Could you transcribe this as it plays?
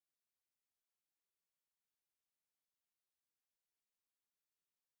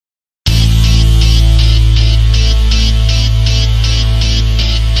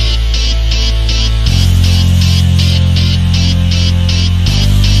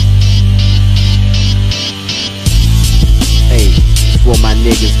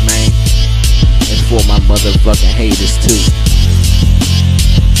niggas, man, and for my motherfucking haters too.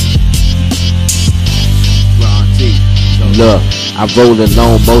 Look, I roll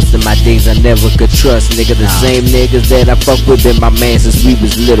alone most of my days, I never could trust, nigga. The same niggas that I fuck with been my man since we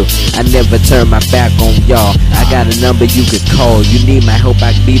was little. I never turn my back on y'all. I got a number you could call. You need my help,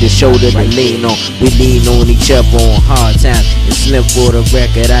 I can be the shoulder to lean on. We lean on each other on hard times. It's Slim for the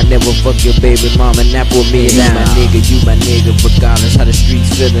record, I never fuck your baby mama, not put me down. You my nigga, regardless how the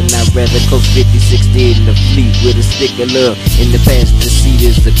streets feeling. I'd rather coach 50-60 in the fleet with a stick of love. In the passenger seat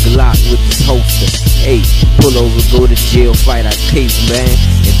is the Glock with this holster. Hey, pull over, go to jail, fight our case, man,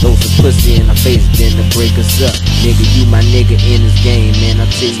 and throw some pussy in our face, then to break us up. Nigga, you my nigga in this game, man, I'll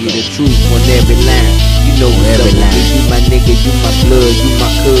tell you the truth on every line. You know every line. You my nigga, you my blood, you my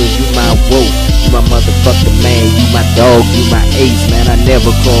cuz, you my woe, you my motherfucking man, you my dog, you my ace, man. I never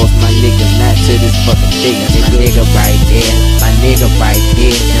cross my niggas, not to this fucking day. That's my nigga right there, my nigga right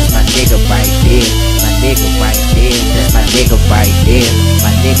there, that's my nigga right there, my nigga right there, that's my nigga right there,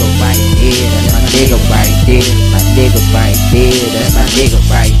 my nigga right there, that's my nigga right there, my nigga right there, that's my nigga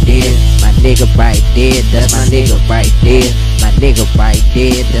right there, my nigga right there, that's my nigga right there, my nigga right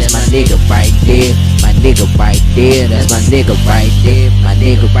there, that's my nigga right there, my nigga right there, that's my nigga right there, my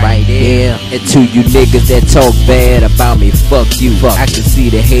nigga right there. And to you niggas that talk bad about me, fuck you. I can see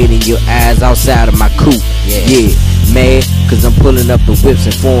the hate in your eyes outside of my coupe. Yeah, mad, cause I'm pulling up the whips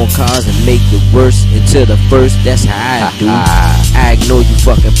and foreign cars and make the worst into the first, that's how I do. I ignore you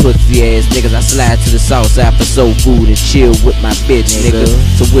fucking pussy ass niggas. I slide to the south side for soul food and chill with my bitch, nigga.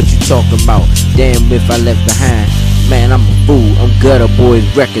 So what you talking about? Damn if I left behind. Man, I'm a fool, I'm Gutter Boys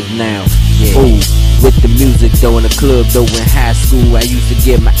Records now. Ooh, with the music though, in the club though, in high school I used to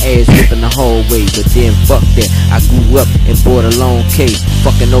get my ass whipped in the hallway. But then fuck that, I grew up and bought a long case,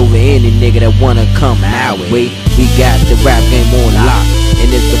 fucking over any nigga that wanna come our way. We got the rap game on lock,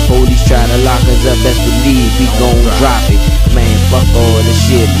 and if the police try to lock us up, best believe we gon' drop it. Man, fuck all the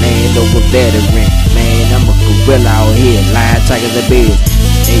shit, man, over veteran. Man, I'm a gorilla out here, lying tight as a bitch.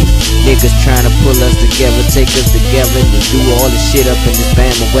 Hey, niggas trying to pull us together, take us together, and do all the shit up in this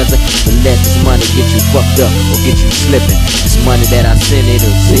bad weather. But let this money get you fucked up or get you slipping. This money that I send, it'll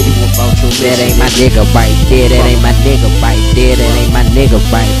see you about your mission. That ain't my nigga right there, that ain't my nigga right there, that ain't my nigga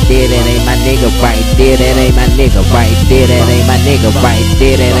right there, that ain't my nigga right there, that ain't my nigga right there, that ain't my nigga right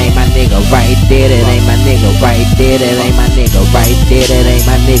there, that ain't my nigga right there, that ain't my nigga right there, that ain't my nigga right there, that ain't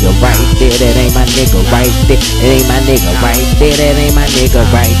my nigga right there, that ain't my nigga right there, that ain't my nigga right there, that ain't my nigga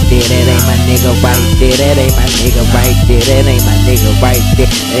right there, that ain't my nigga right there, that ain't my nigga right there, that ain't my nigga right there,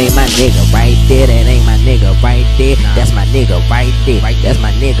 that ain't my nigga right there, that ain't my nigga right there, that's my nigga right there, that's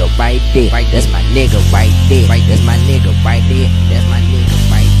my nigga right there, that's my nigga right there, that's my nigga right there, that's my nigga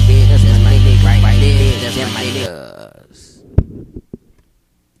right there, that's my nigga right there, that's my nigga.